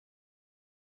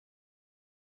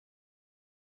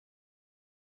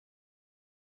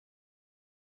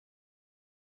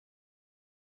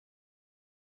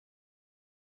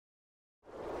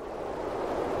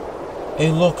A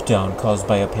lockdown caused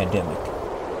by a pandemic.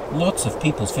 Lots of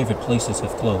people's favorite places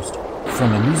have closed,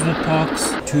 from amusement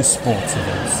parks to sports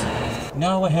events.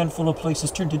 Now a handful of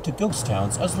places turned into ghost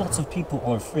towns as lots of people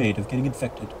are afraid of getting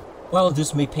infected. While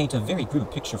this may paint a very grim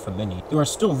picture for many, there are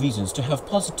still reasons to have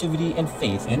positivity and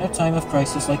faith in a time of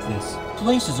crisis like this.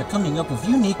 Places are coming up with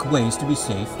unique ways to be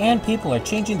safe, and people are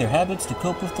changing their habits to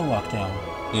cope with the lockdown.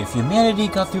 If humanity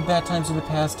got through bad times in the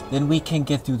past, then we can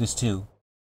get through this too.